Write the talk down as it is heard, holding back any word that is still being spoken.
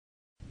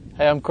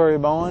Hey, I'm Corey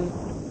Bowen.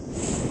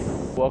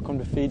 Welcome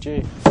to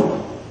Fiji.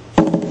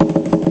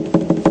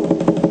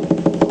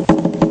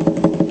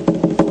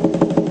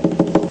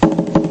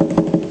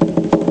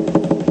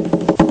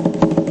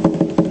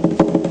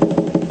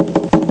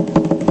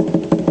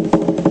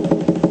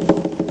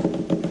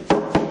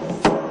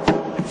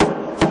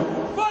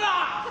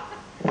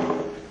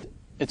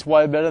 It's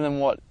way better than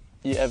what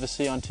you ever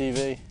see on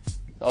TV.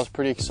 I was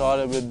pretty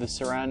excited with the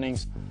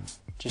surroundings,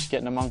 just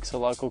getting amongst the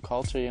local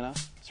culture, you know.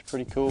 It's a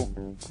pretty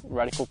cool,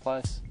 radical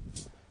place.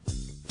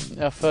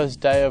 Our first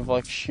day of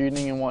like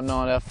shooting and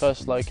whatnot, our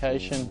first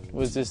location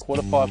was this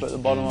water pipe at the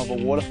bottom of a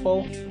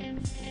waterfall.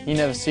 You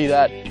never see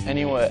that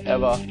anywhere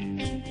ever.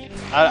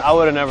 I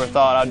would have never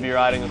thought I'd be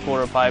riding a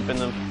quarter pipe in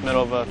the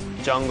middle of a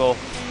jungle,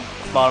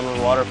 bottom of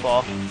a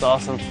waterfall. It's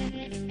awesome.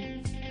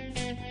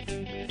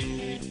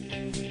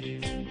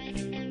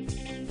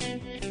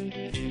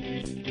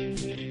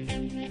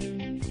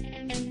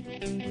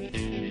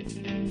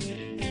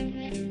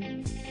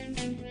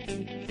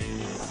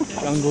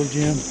 Jungle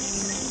gym.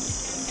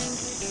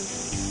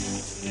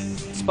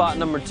 Spot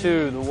number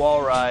 2, the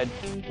wall ride.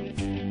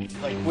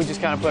 Like, we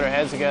just kind of put our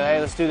heads together, hey,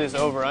 let's do this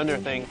over-under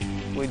thing.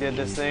 We did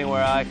this thing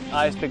where I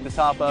ice picked the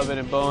top of it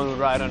and Bowen would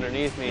ride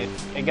underneath me.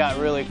 It got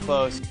really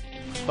close.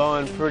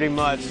 Bowen pretty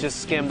much just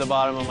skimmed the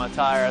bottom of my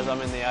tire as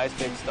I'm in the ice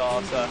pick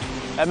stall, so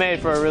that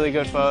made for a really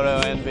good photo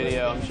and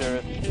video, I'm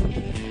sure.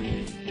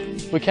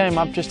 We came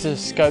up just to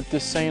scope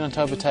this scene on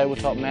top of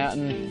Tabletop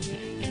Mountain.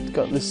 It's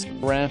got this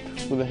ramp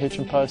with a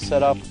hitching post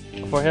set up.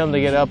 For him to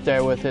get up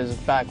there with his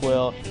back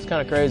wheel, it's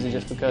kind of crazy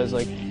just because,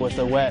 like, with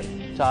the wet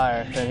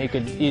tire, then he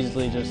could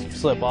easily just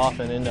slip off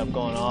and end up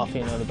going off,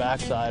 you know, the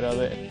backside of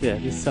it. Yeah,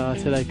 this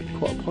today could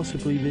quite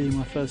possibly be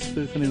my first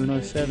spook canoe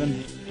in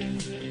 07.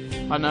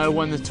 I know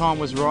when the time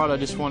was right, I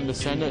just wanted to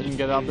send it and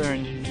get up there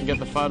and get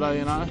the photo,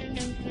 you know.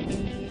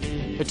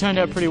 It turned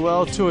out pretty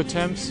well, 2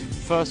 attempts.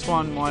 First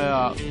one, my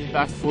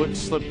back foot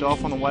slipped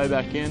off on the way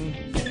back in.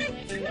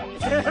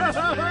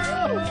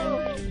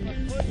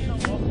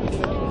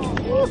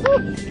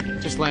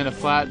 Just landed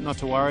flat, not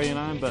to worry, you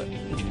know, but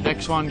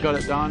next one got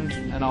it done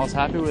and I was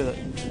happy with it.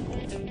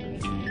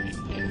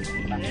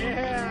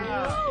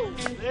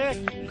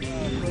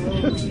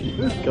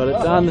 Got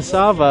it done, the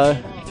Savo.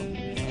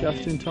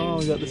 Just in time,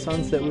 we got the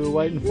sunset we were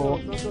waiting for.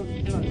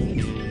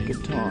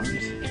 Good times.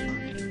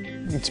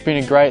 It's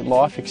been a great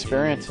life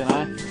experience, you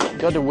know.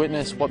 Got to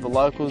witness what the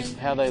locals,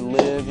 how they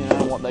live, you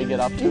know, what they get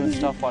up to and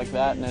stuff like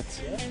that, and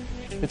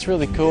it's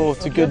really cool.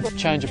 It's a good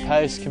change of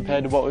pace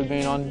compared to what we've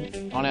been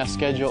on our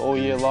schedule all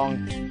year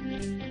long.